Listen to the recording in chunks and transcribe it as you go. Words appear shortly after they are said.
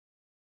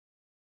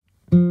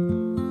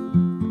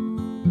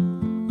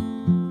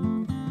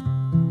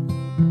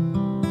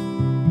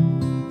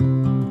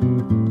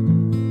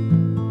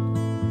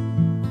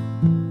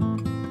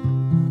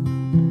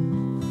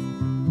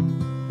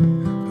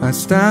I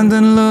stand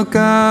and look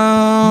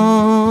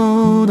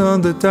out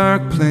on the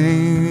dark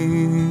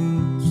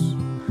plains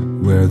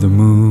where the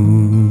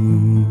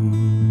moon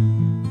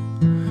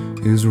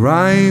is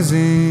rising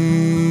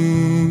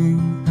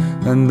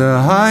and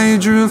the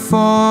hydrofoils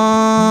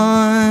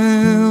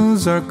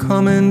are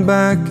coming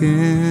back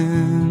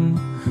in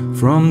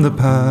from the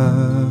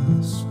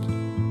past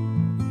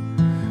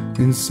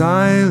in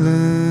silence,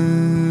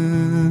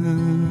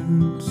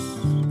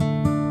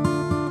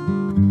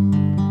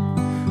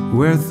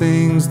 where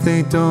things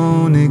they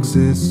don't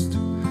exist,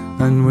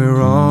 and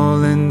we're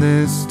all in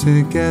this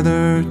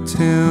together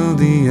till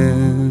the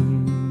end.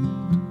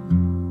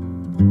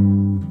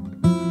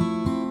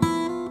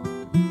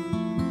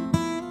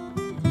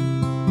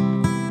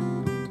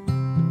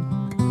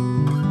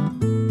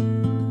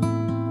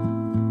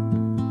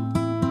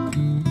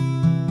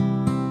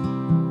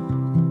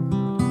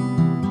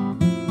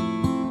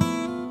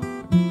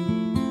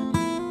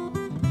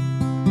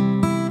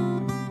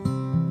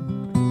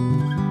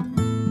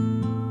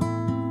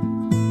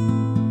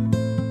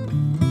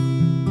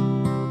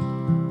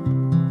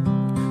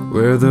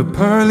 Where the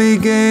pearly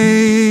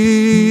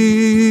gates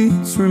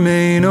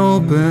remain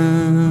open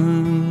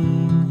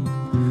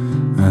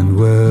and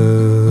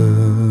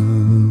welcome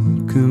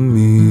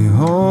me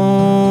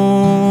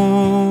home.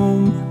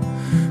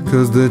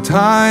 'Cause the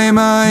time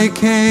I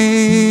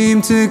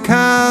came to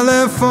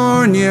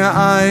California,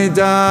 I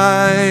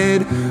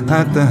died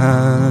at the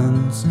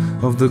hands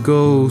of the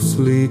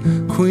ghostly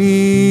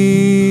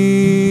queen.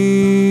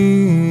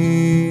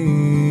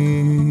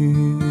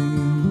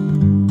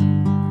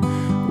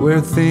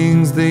 Where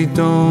things they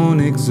don't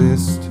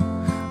exist,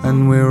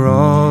 and we're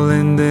all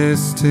in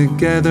this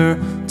together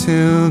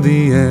till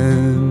the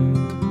end,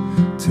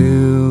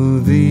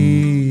 till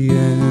the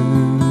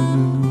end.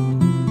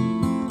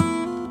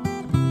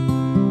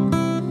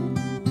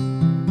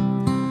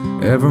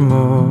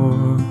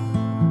 Evermore.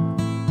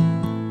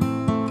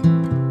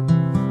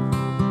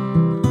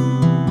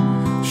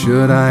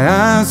 Should I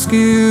ask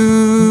you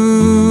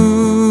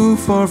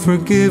for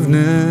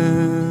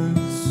forgiveness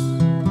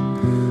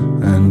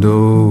and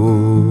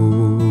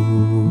open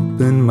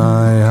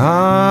my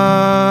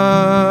heart?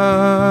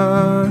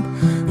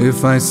 If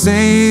I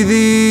say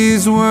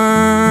these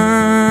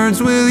words,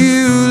 will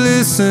you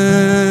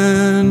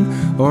listen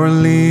or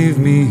leave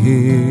me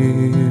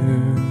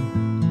here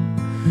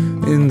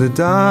in the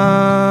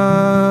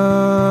dark?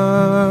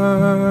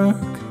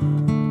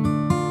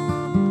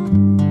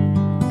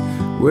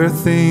 Where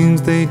things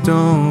they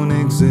don't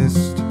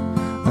exist,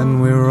 and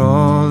we're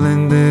all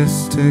in this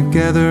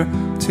together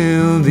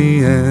till the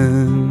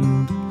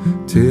end,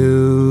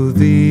 till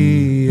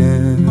the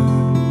end.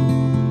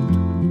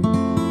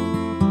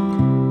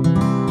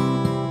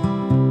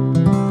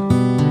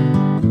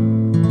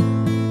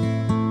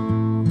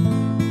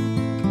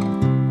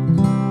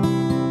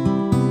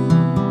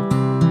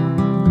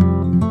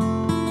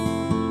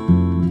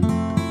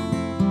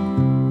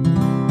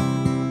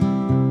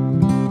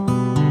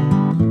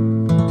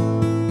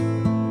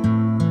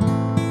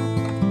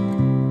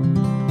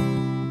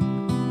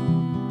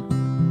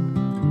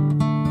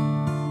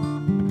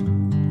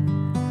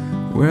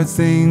 Where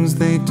things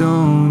they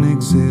don't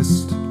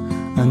exist,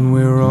 and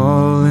we're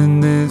all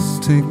in this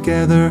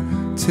together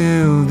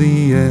till the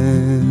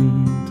end.